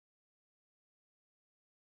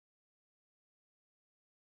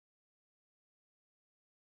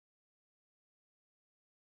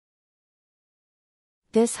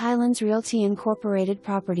This Highlands Realty Incorporated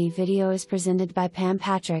property video is presented by Pam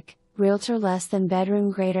Patrick, Realtor less than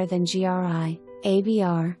bedroom greater than GRI,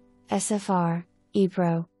 ABR, SFR,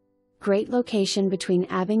 EPRO. Great location between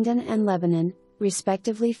Abingdon and Lebanon,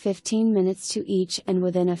 respectively 15 minutes to each and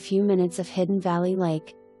within a few minutes of Hidden Valley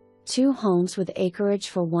Lake. 2 homes with acreage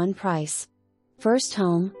for one price. First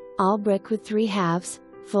home, all brick with 3 halves,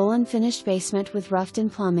 full unfinished basement with roughed-in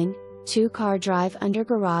plumbing, 2-car drive under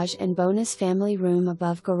garage and bonus family room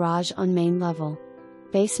above garage on main level.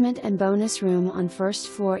 Basement and bonus room on first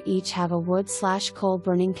floor each have a wood/coal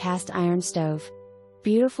burning cast iron stove.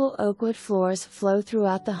 Beautiful oakwood floors flow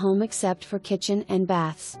throughout the home except for kitchen and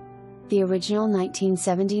baths. The original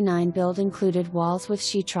 1979 build included walls with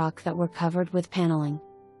sheetrock that were covered with paneling.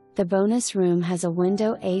 The bonus room has a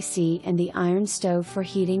window AC and the iron stove for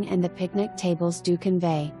heating, and the picnic tables do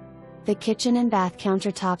convey. The kitchen and bath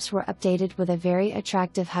countertops were updated with a very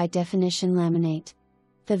attractive high-definition laminate.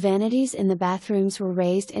 The vanities in the bathrooms were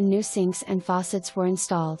raised and new sinks and faucets were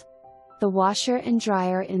installed. The washer and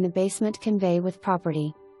dryer in the basement convey with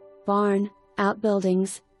property. Barn,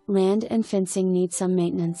 outbuildings, land and fencing need some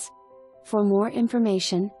maintenance. For more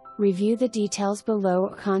information, review the details below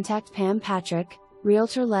or contact Pam Patrick,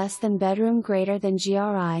 Realtor less than bedroom greater than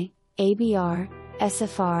GRI, ABR,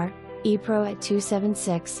 SFR, EPRO at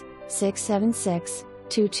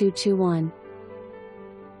 276-676-2221.